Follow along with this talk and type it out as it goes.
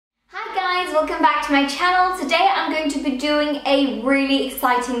guys, welcome back to my channel. Today I'm going to be doing a really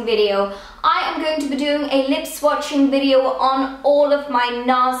exciting video. I am going to be doing a lip swatching video on all of my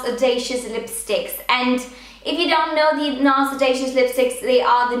NARS Audacious Lipsticks. And if you don't know the NARS Audacious Lipsticks, they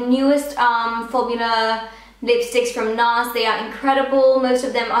are the newest formula lipsticks from NARS. They are incredible. Most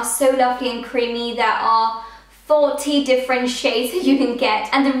of them are so lovely and creamy. There are 40 different shades that you can get.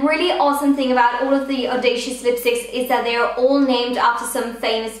 And the really awesome thing about all of the Audacious lipsticks is that they are all named after some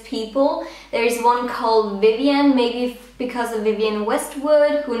famous people. There is one called Vivien, maybe because of Vivienne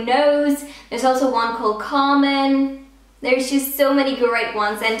Westwood, who knows. There's also one called Carmen. There's just so many great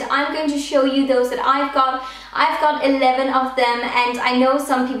ones, and I'm going to show you those that I've got. I've got 11 of them, and I know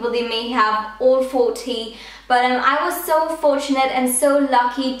some people, they may have all 40, but I was so fortunate and so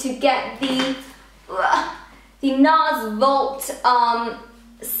lucky to get the NARS Vault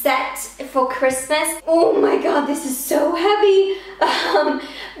set for Christmas. Oh my god, this is so heavy!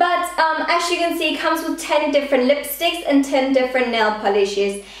 As you can see, it comes with 10 different lipsticks and 10 different nail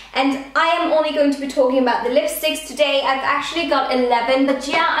polishes. And I am only going to be talking about the lipsticks today. I've actually got 11, but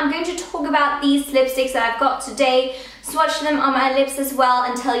yeah, I'm going to talk about these lipsticks that I've got today, swatch them on my lips as well,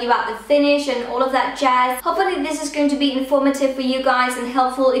 and tell you about the finish and all of that jazz. Hopefully this is going to be informative for you guys and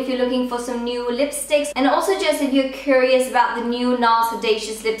helpful if you're looking for some new lipsticks, and also just if you're curious about the new NARS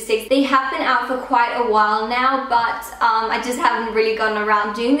Audacious lipsticks. They have been out for quite a while now, but I just haven't really gotten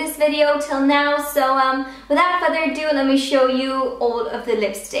around doing this video till now. So without further ado, let me show you all of the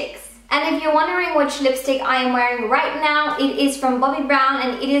lipsticks. And if you're wondering which lipstick I am wearing right now, it is from Bobbi Brown,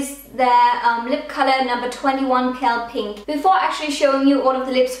 and it is their lip color number 21 Pale Pink. Before actually showing you all of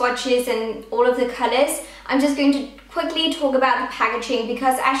the lip swatches and all of the colors, I'm just going to quickly talk about the packaging,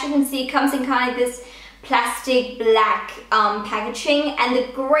 because as you can see, it comes in kind of this plastic black packaging. And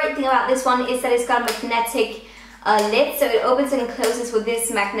the great thing about this one is that it's got a magnetic lid, so it opens and closes with this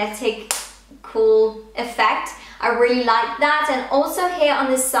magnetic cool effect. I really like that. And also here on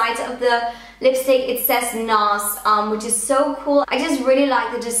the side of the lipstick it says NARS, which is so cool. I just really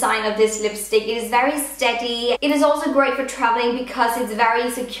like the design of this lipstick. It is very steady. It is also great for traveling because it's very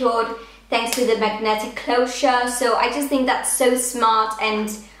secured thanks to the magnetic closure. So I just think that's so smart,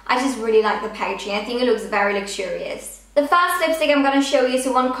 and I just really like the packaging. I think it looks very luxurious. The first lipstick I'm going to show you is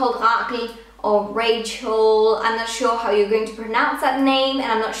the one called Raquel or Rachel. I'm not sure how you're going to pronounce that name,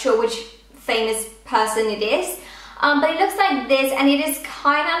 and I'm not sure which famous person it is. But it looks like this, and it is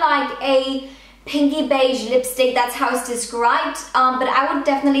kind of like a pinky beige lipstick. That's how it's described. But I would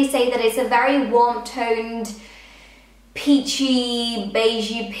definitely say that it's a very warm toned, peachy,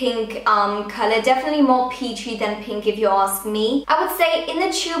 beigey pink color. Definitely more peachy than pink if you ask me. I would say in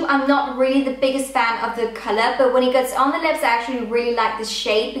the tube I'm not really the biggest fan of the color, but when it gets on the lips I actually really like the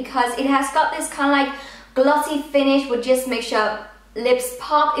shade, because it has got this kind of like glossy finish which just makes your lips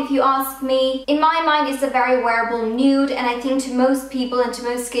pop, if you ask me. In my mind, it's a very wearable nude, and I think to most people and to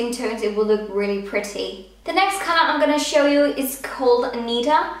most skin tones it will look really pretty. The next color I'm going to show you is called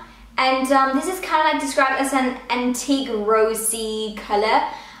Anita, and this is kind of like described as an antique rosy color.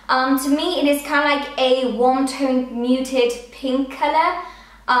 To me it is kind of like a warm toned muted pink color.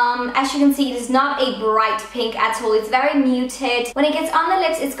 As you can see, it is not a bright pink at all. It's very muted. When it gets on the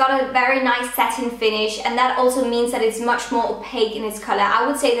lips, it's got a very nice satin finish, and that also means that it's much more opaque in its color. I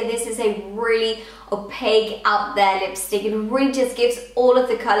would say that this is a really opaque, out there lipstick. It really just gives all of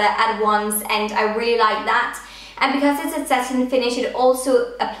the color at once, and I really like that. And because it's a satin finish, it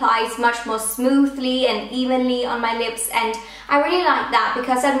also applies much more smoothly and evenly on my lips, and I really like that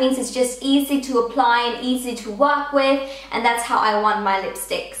because that means it's just easy to apply and easy to work with, and that's how I want my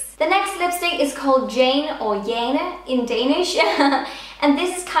lipsticks. The next lipstick is called Jane or Jane in Danish, and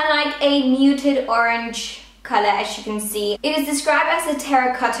this is kind of like a muted orange color, as you can see. It is described as a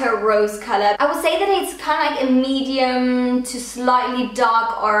terracotta rose color. I would say that it's kind of like a medium to slightly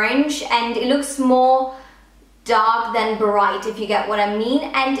dark orange, and it looks more dark than bright, if you get what I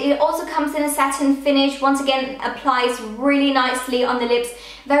mean. And it also comes in a satin finish. Once again, applies really nicely on the lips,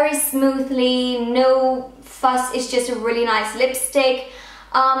 very smoothly, no fuss. It's just a really nice lipstick.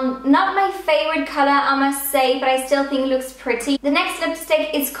 Not my favorite color, I must say, but I still think it looks pretty. The next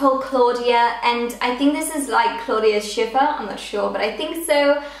lipstick is called Claudia, and I think this is like Claudia's Schiffer. I'm not sure, but I think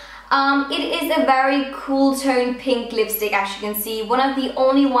so. It is a very cool toned pink lipstick, as you can see. One of the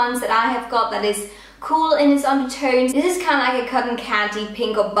only ones that I have got that is cool in its undertones. This is kind of like a cotton candy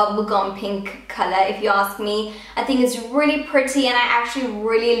pink or bubblegum pink color, if you ask me. I think it's really pretty, and I actually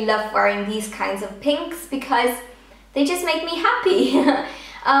really love wearing these kinds of pinks because they just make me happy.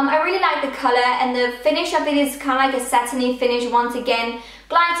 I really like the color, and the finish of it is kind of like a satiny finish once again.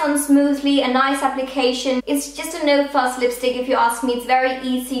 Glides on smoothly, a nice application. It's just a no fuss lipstick if you ask me. It's very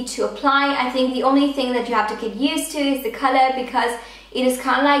easy to apply. I think the only thing that you have to get used to is the color, because it is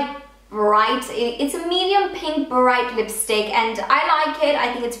kind of like bright. It's a medium pink bright lipstick, and I like it.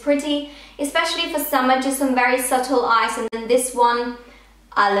 I think it's pretty, especially for summer, just some very subtle eyes. And then this one,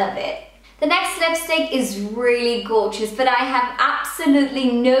 I love it. The next lipstick is really gorgeous, but I have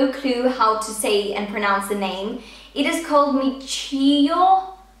absolutely no clue how to say and pronounce the name. It is called Michiyo?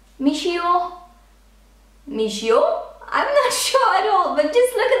 I'm not sure at all, but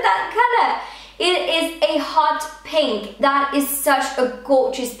just look at that color. It is a hot pink. That is such a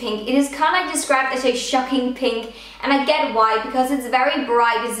gorgeous pink. It is kind of like described as a shocking pink, and I get why, because it's very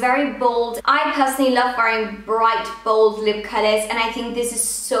bright, it's very bold. I personally love wearing bright, bold lip colors, and I think this is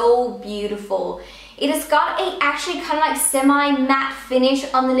so beautiful. It has got a actually kind of like semi-matte finish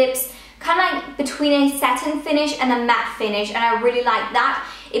on the lips, kind of like between a satin finish and a matte finish, and I really like that.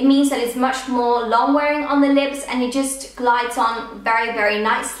 It means that it's much more long wearing on the lips, and it just glides on very, very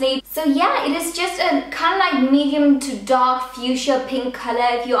nicely. So yeah, it is just a kind of like medium to dark fuchsia pink color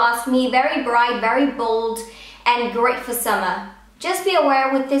if you ask me. Very bright, very bold, and great for summer. Just be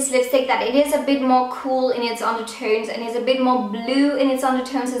aware with this lipstick that it is a bit more cool in its undertones, and is a bit more blue in its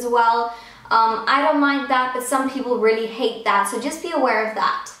undertones as well. I don't mind that, but some people really hate that, so just be aware of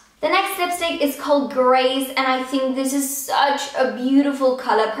that. The next lipstick is called Grace, and I think this is such a beautiful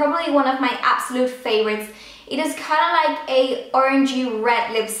color, probably one of my absolute favorites. It is kind of like a orangey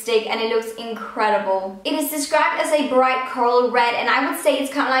red lipstick, and it looks incredible. It is described as a bright coral red, and I would say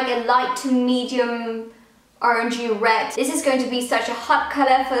it's kind of like a light to medium orangey red. This is going to be such a hot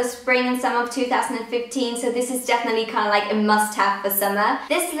color for spring and summer of 2015, so this is definitely kind of like a must-have for summer.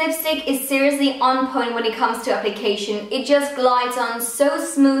 This lipstick is seriously on point when it comes to application. It just glides on so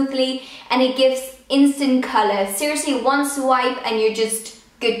smoothly, and it gives instant color. Seriously, one swipe and you're just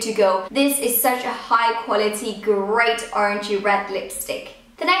good to go. This is such a high quality, great orangey red lipstick.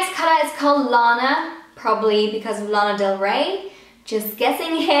 The next color is called Lana, probably because of Lana Del Rey. Just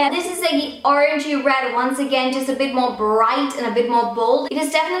guessing here. This is a orangey red, once again, just a bit more bright and a bit more bold. It is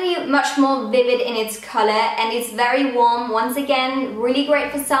definitely much more vivid in its color, and it's very warm. Once again, really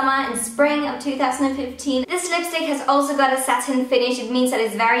great for summer and spring of 2015. This lipstick has also got a satin finish. It means that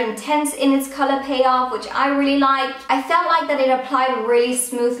it's very intense in its color payoff, which I really like. I felt like that it applied really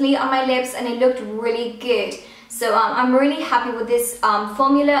smoothly on my lips, and it looked really good. So I'm really happy with this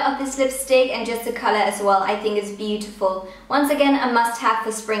formula of this lipstick, and just the color as well. I think it's beautiful. Once again, a must-have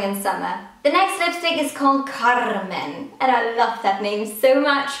for spring and summer. The next lipstick is called Carmen, and I love that name so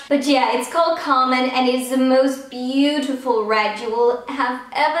much. But yeah, it's called Carmen, and it's the most beautiful red you will have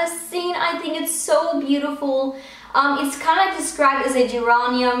ever seen. I think it's so beautiful. It's kind of like described as a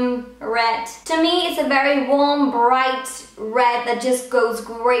geranium red. To me, it's a very warm, bright red that just goes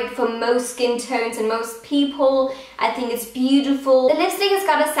great for most skin tones and most people. I think it's beautiful. The lipstick has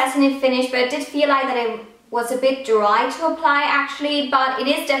got a satiny finish, but I did feel like that it was a bit dry to apply actually, but it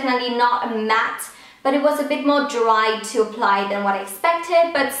is definitely not a matte. But it was a bit more dry to apply than what I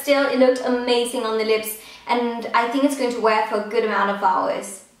expected, but still it looked amazing on the lips, and I think it's going to wear for a good amount of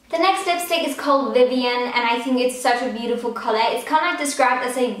hours. The next lipstick is called Vivien, and I think it's such a beautiful color. It's kind of like described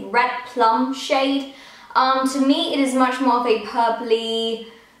as a red plum shade. To me, it is much more of a purpley,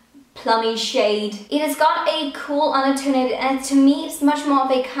 plummy shade. It has got a cool undertone in it, and to me, it's much more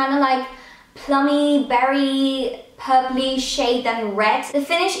of a kind of like plummy, berry, purpley shade than red. The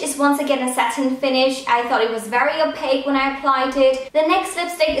finish is once again a satin finish. I thought it was very opaque when I applied it. The next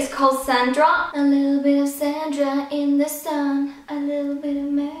lipstick is called Sandra. A little bit of Sandra in the sun, a little bit of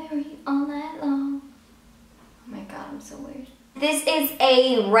Mary all night long. Oh my god, I'm so weird. This is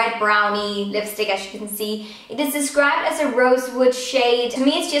a red brownie lipstick, as you can see. It is described as a rosewood shade. To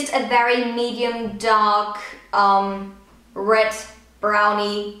me, it's just a very medium dark red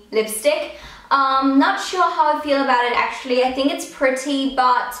brownie lipstick. Not sure how I feel about it actually. I think it's pretty,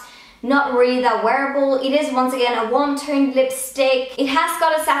 but not really that wearable. It is once again a warm toned lipstick. It has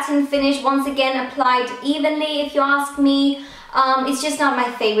got a satin finish, once again applied evenly if you ask me. It's just not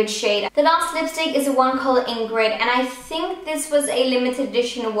my favorite shade. The last lipstick is a one called Ingrid, and I think this was a limited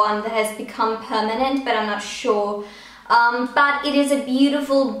edition one that has become permanent, but I'm not sure. But it is a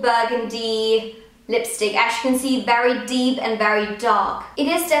beautiful burgundy lipstick. As you can see, very deep and very dark. It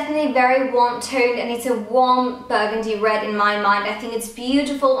is definitely very warm toned, and it's a warm burgundy red in my mind. I think it's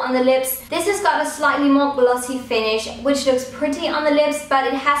beautiful on the lips. This has got a slightly more glossy finish, which looks pretty on the lips, but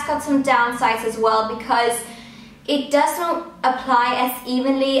it has got some downsides as well, because it does not apply as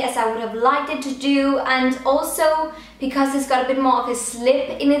evenly as I would have liked it to do, and also because it's got a bit more of a slip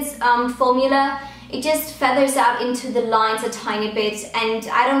in its formula, it just feathers out into the lines a tiny bit, and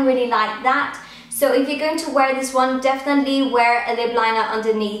I don't really like that. So if you're going to wear this one, definitely wear a lip liner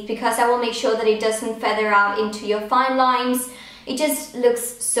underneath, because I will make sure that it doesn't feather out into your fine lines. It just looks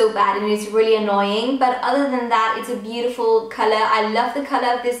so bad and it's really annoying, but other than that, it's a beautiful color. I love the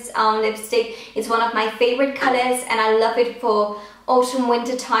color of this lipstick. It's one of my favorite colors, and I love it for autumn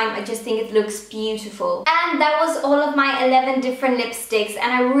winter time. I just think it looks beautiful. And that was all of my 11 different lipsticks,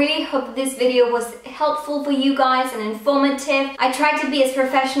 and I really hope this video was helpful for you guys and informative. I tried to be as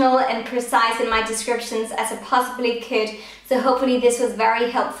professional and precise in my descriptions as I possibly could, so hopefully this was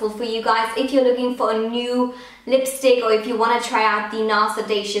very helpful for you guys if you're looking for a new lipstick or if you want to try out the NARS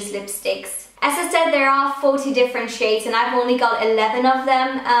Audacious Lipsticks. As I said, there are 40 different shades and I've only got 11 of them,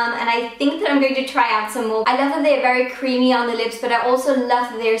 and I think that I'm going to try out some more. I love that they're very creamy on the lips, but I also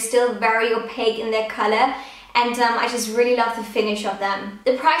love that they're still very opaque in their color, and I just really love the finish of them.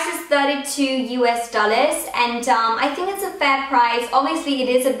 The price is $32 US, and I think it's a fair price. Obviously it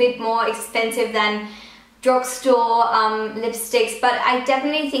is a bit more expensive than drugstore lipsticks, but I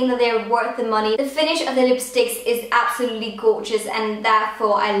definitely think that they're worth the money. The finish of the lipsticks is absolutely gorgeous, and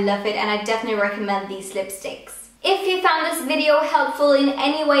therefore I love it, and I definitely recommend these lipsticks. If you found this video helpful in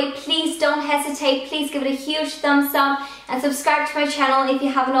any way, please don't hesitate. Please give it a huge thumbs up and subscribe to my channel if you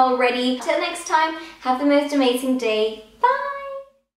haven't already. Till next time, have the most amazing day. Bye!